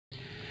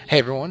Hey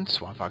everyone,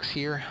 SwanFox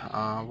here.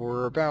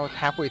 We're about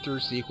halfway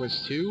through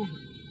sequence 2.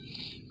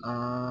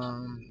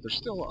 There's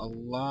still a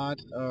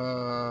lot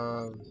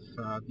of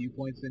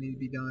viewpoints that need to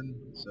be done,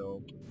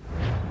 so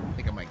I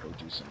think I might go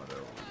do some of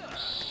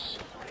those.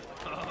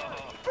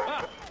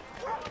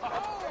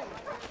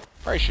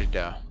 Probably should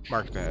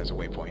mark that as a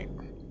waypoint.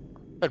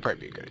 That'd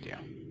probably be a good idea.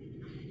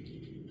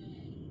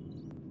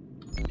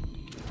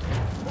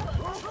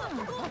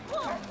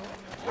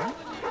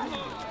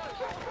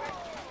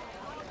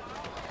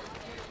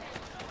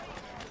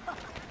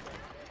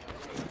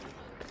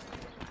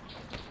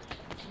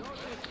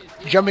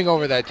 Jumping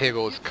over that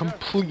table is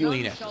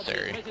completely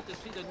necessary.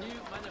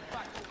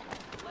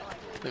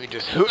 Let me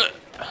just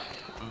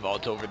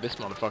vault over this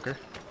motherfucker.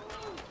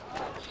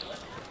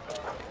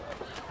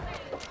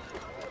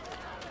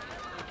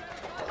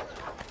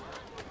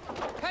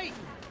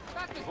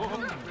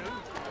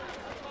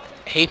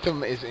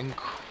 Hatham is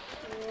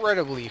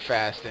incredibly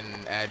fast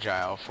and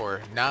agile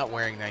for not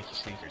wearing Nike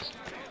sneakers.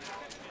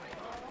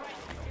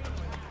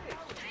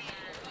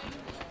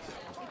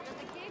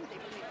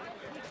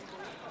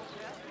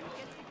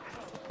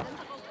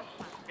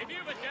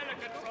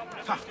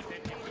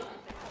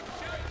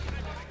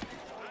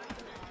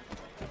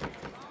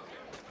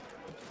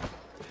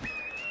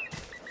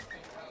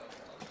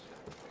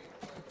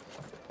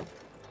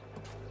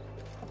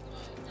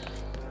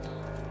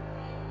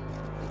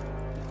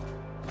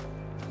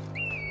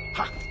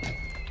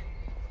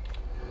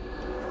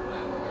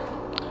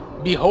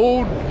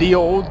 Behold the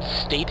old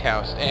state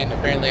house, and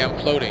apparently I'm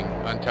floating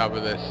on top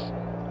of this.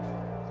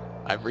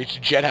 I've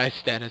reached Jedi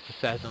status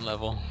assassin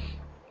level.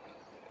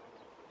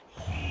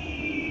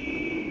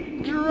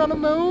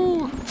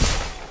 Geronimo!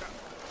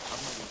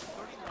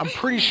 I'm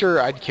pretty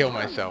sure I'd kill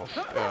myself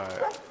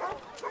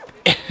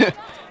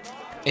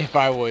if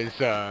I was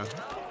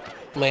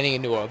landing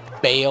into a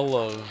bale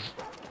of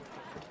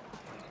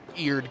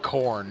eared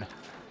corn.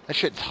 That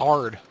shit's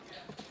hard.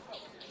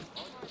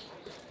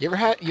 You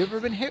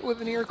ever been hit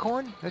with an ear of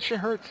corn? That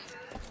shit hurts.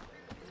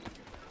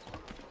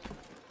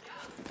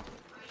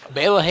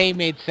 Bale of hay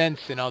made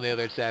sense in all the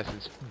other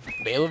assassins.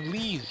 Bale of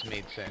leaves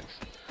made sense.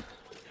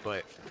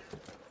 But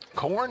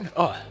corn?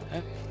 Oh,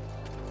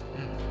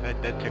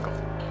 that tickled.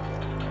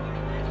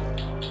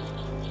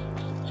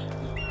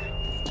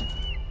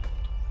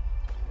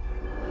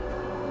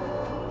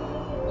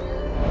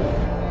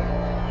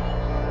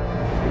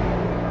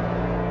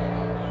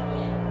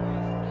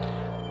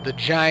 The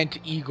giant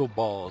eagle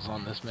balls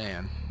on this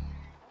man.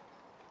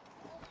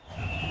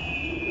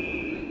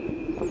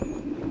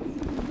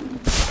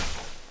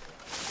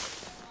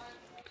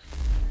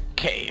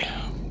 Okay.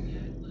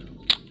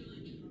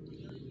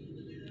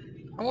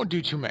 I won't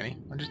do too many.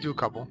 I'll just do a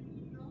couple.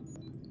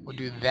 We'll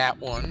do that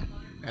one,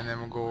 and then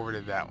we'll go over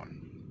to that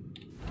one.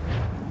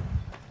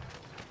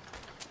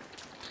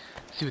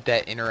 See what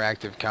that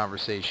interactive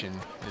conversation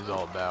is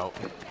all about.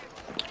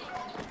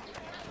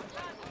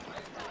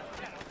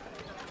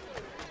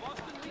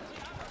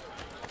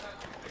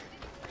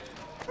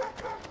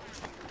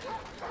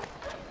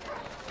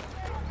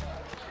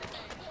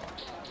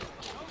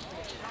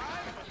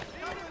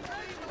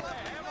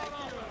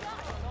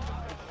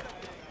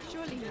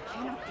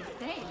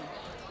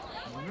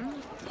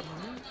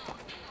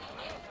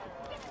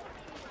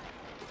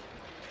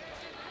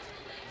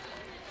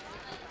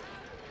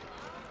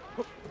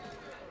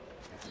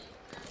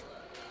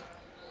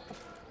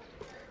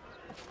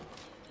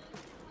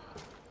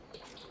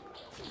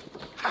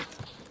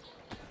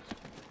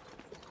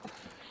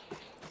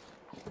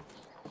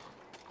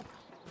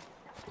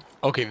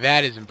 Okay,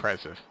 that is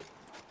impressive.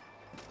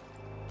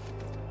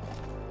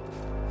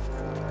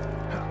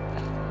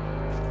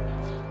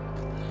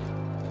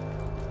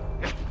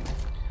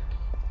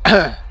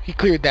 He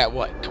cleared that,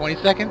 what, 20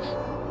 seconds?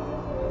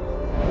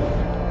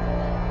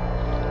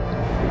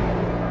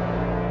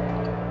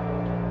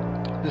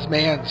 This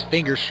man's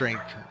finger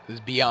strength is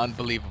beyond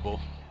believable.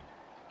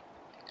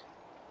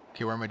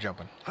 Okay, where am I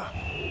jumping?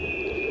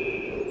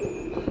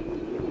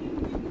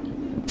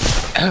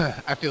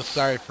 I feel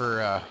sorry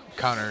for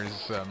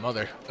Connor's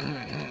mother. You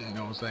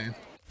know what I'm saying?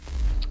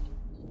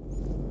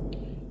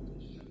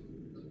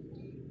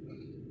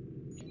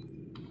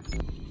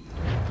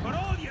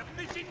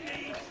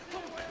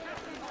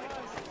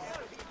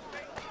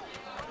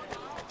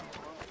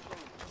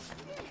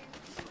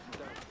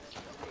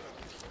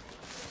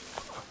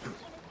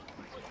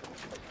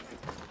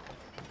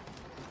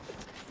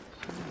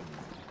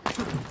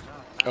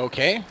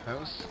 Okay, that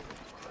was...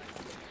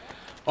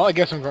 Well, I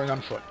guess I'm going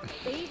on foot.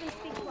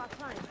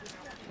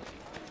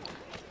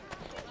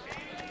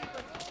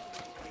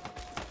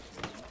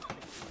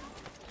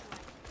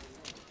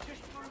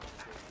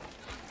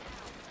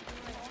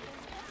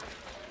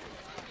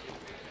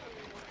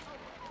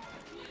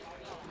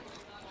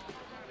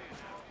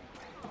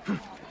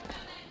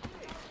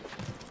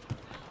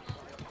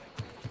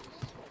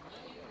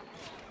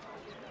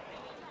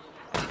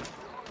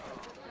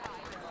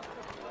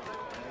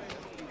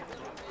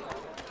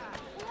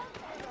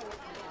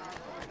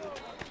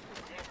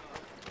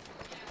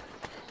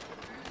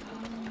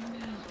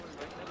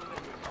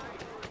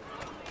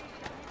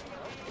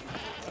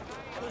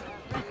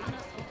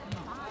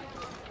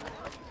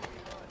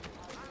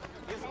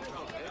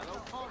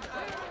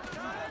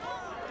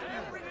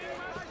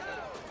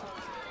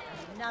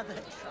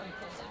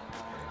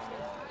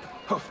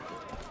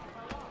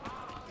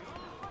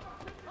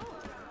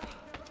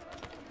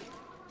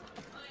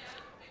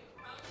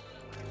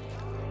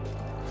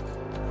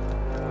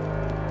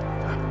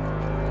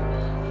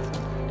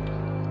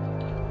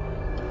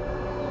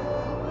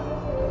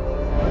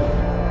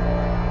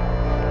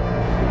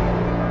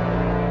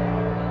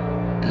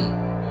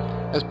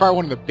 That's probably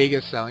one of the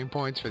biggest selling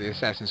points for the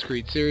Assassin's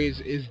Creed series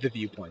is the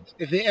viewpoints.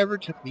 If they ever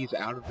took these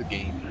out of the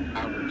game,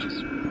 I would just...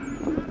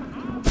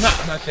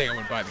 I'm not saying I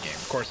would buy the game.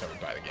 Of course I would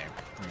buy the game.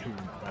 I mean, who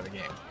wouldn't buy the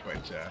game?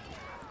 But,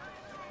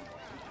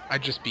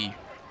 I'd just be...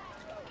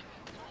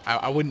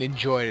 I wouldn't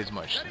enjoy it as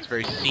much. It's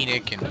very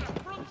scenic and...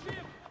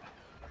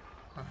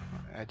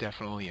 I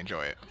definitely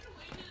enjoy it.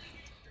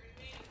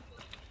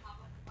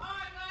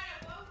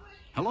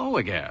 Hello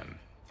again.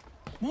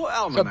 More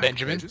almanac What's up,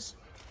 Benjamin? pages?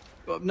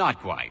 Not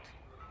quite.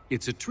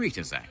 It's a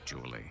treatise,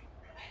 actually.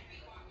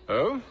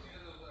 Oh?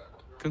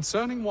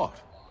 Concerning what?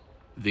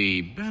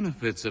 The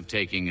benefits of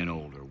taking an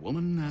older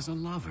woman as a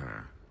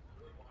lover.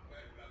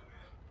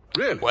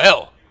 Really?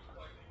 Well,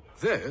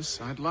 This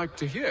I'd like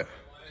to hear.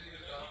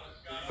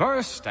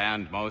 First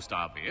and most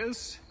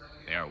obvious,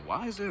 they're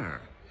wiser.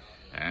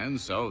 And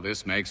so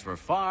this makes for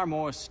far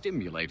more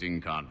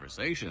stimulating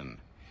conversation.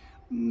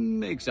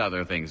 Makes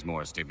other things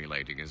more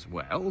stimulating as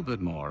well, but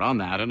more on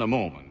that in a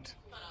moment.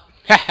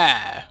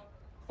 haha.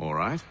 All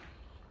right.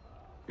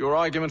 Your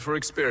argument for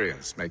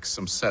experience makes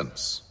some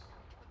sense.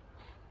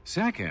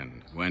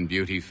 Second, when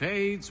beauty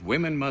fades,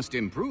 women must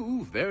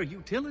improve their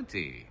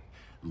utility,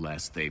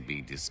 lest they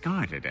be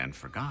discarded and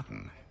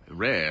forgotten.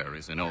 Rare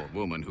is an old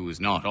woman who is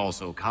not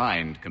also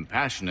kind,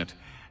 compassionate,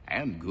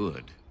 and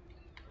good.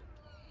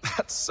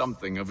 That's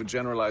something of a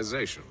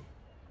generalization.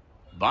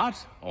 But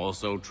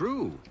also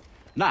true.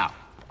 Now,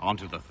 on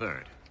to the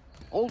third.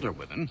 Older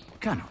women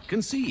cannot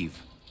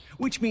conceive,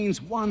 which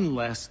means one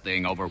less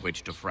thing over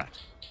which to fret.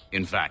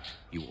 In fact,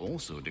 you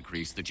also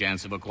decrease the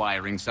chance of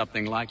acquiring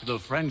something like the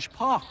French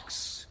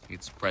pox,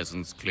 its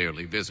presence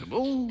clearly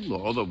visible,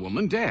 or the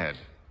woman dead.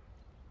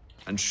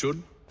 And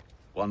should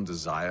one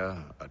desire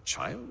a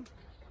child?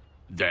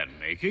 Then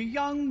make a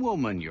young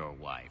woman your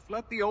wife.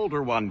 Let the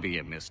older one be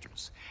a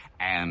mistress.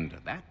 And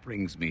that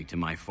brings me to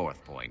my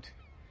fourth point.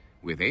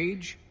 With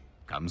age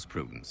comes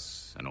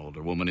prudence. An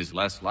older woman is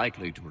less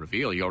likely to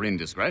reveal your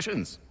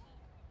indiscretions.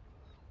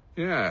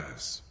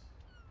 Yes.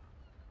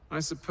 I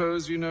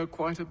suppose you know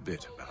quite a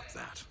bit about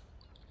that.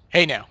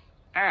 Hey now.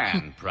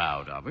 And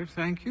proud of it,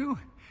 thank you.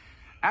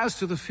 As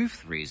to the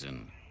fifth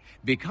reason,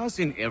 because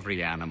in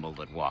every animal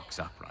that walks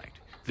upright,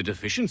 the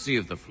deficiency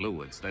of the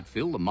fluids that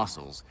fill the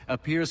muscles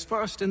appears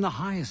first in the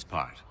highest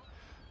part.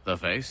 The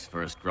face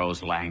first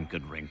grows lank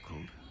and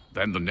wrinkled,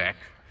 then the neck,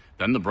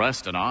 then the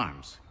breast and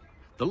arms.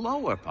 The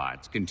lower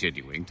parts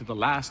continuing to the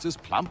last as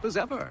plump as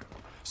ever,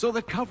 so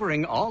that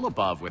covering all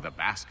above with a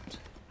basket,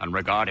 and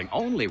regarding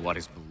only what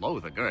is below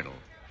the girdle,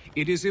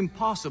 it is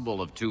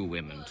impossible of two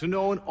women to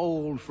know an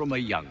old from a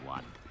young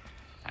one.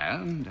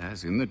 And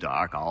as in the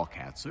dark all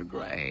cats are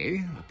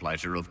gray, the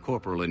pleasure of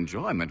corporal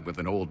enjoyment with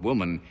an old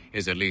woman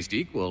is at least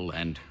equal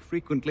and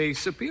frequently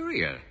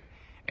superior,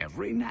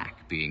 every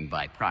knack being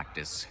by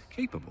practice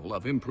capable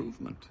of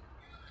improvement.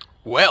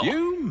 Well,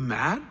 You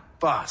mad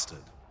bastard.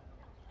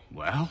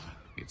 Well,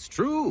 it's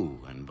true,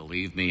 and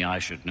believe me, I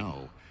should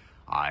know.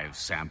 I've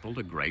sampled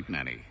a great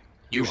many.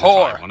 You should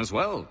try whore. one as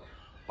well.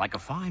 Like a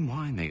fine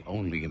wine, they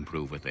only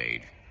improve with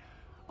age.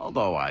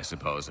 Although I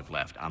suppose if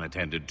left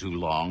unattended too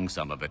long,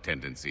 some have a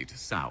tendency to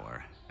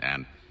sour.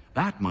 And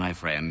that, my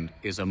friend,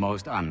 is a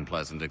most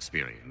unpleasant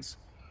experience.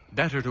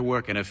 Better to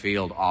work in a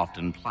field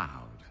often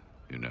plowed,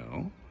 you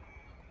know?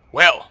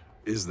 well.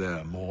 Is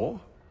there more?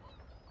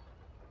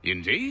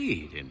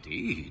 Indeed,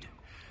 indeed.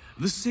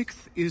 The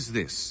sixth is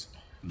this.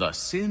 The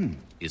sin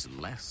is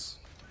less.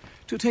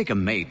 To take a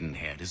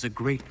maidenhead is a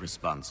great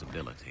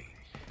responsibility.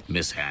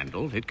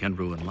 Mishandled, it can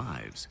ruin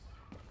lives.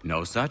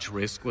 No such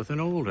risk with an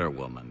older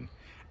woman.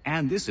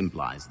 And this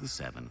implies the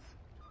seventh.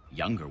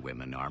 Younger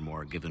women are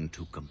more given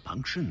to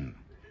compunction.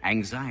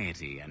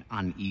 Anxiety and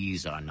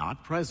unease are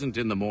not present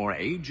in the more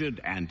aged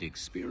and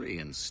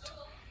experienced.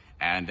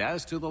 And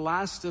as to the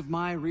last of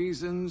my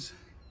reasons,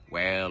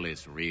 well,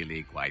 it's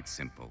really quite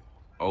simple.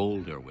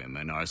 Older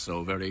women are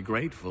so very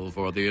grateful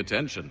for the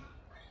attention.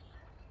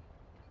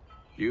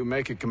 You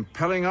make a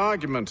compelling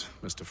argument,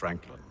 Mr.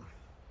 Franklin.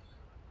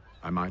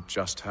 I might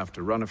just have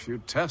to run a few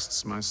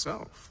tests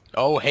myself.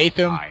 Oh,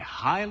 Hatham, I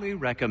highly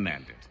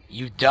recommend it.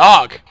 you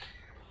dog.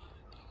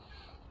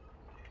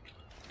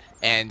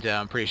 And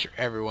I'm pretty sure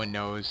everyone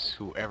knows,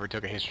 whoever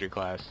took a history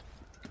class,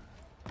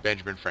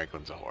 Benjamin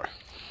Franklin's a whore.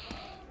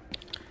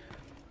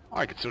 Oh,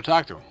 I can still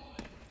talk to him.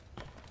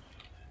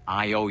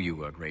 I owe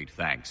you a great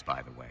thanks,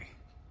 by the way.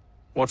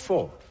 What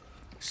for?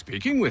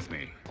 Speaking with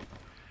me.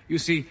 You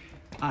see,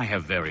 I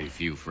have very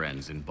few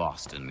friends in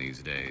Boston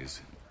these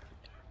days.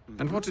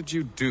 And what did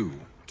you do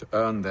to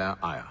earn their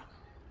ire?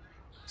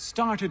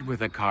 Started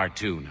with a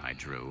cartoon I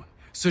drew,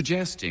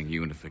 suggesting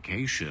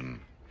unification.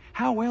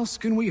 How else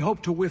can we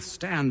hope to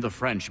withstand the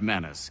French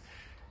menace?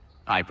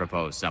 I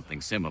proposed something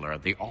similar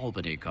at the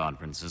Albany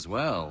conference as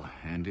well,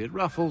 and it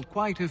ruffled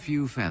quite a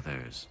few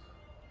feathers.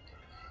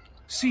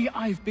 See,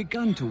 I've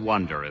begun to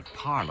wonder if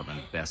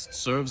Parliament best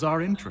serves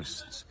our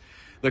interests.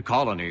 The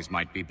colonies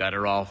might be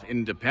better off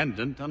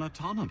independent and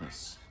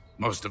autonomous.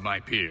 Most of my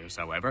peers,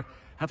 however,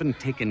 haven't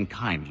taken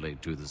kindly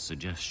to the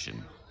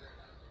suggestion.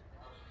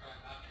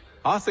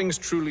 Are things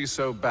truly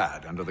so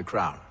bad under the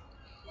Crown?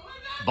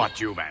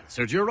 But you've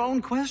answered your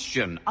own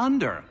question.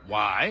 Under.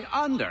 Why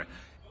under?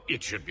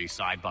 It should be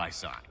side by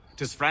side.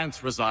 Does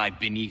France reside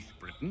beneath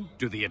Britain?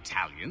 Do the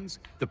Italians,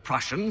 the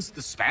Prussians,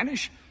 the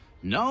Spanish?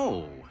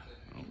 No.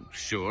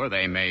 Sure,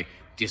 they may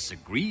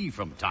disagree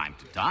from time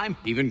to time,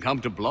 even come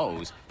to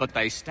blows, but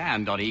they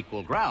stand on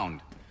equal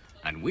ground.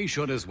 And we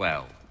should as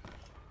well.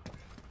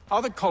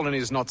 Are the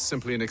colonies not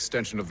simply an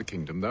extension of the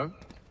kingdom, though?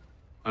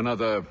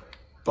 Another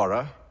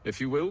borough,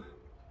 if you will?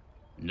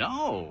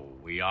 No,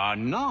 we are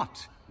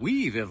not.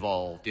 We've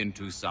evolved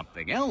into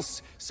something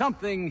else,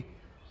 something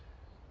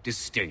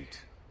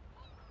distinct.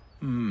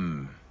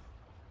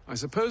 I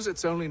suppose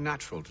it's only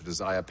natural to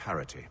desire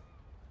parity.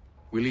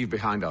 We leave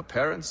behind our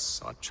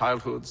parents, our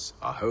childhoods,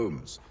 our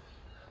homes,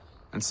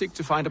 and seek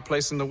to find a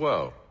place in the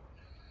world.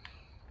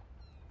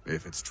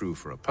 If it's true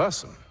for a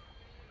person,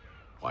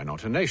 why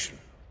not a nation?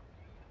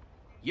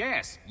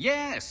 Yes,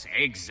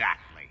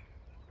 exactly.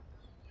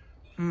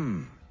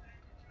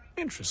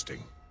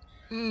 Interesting.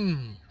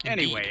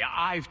 Anyway,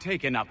 I've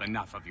taken up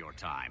enough of your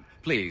time.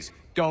 Please,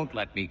 don't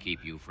let me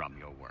keep you from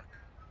your work.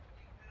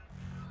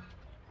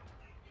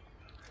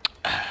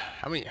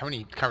 How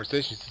many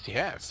conversations does he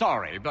have?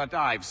 Sorry, but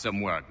I've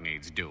some work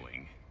needs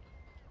doing.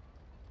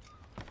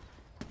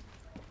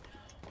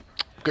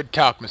 Good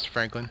talk, Mr.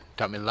 Franklin.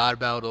 Taught me a lot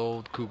about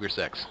old cougar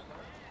sex.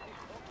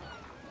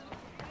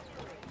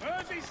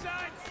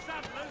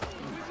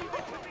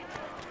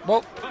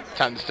 Well,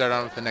 time to start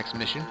on with the next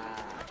mission.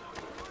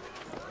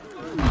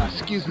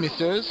 Excuse me,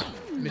 sirs.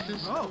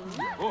 Mrs.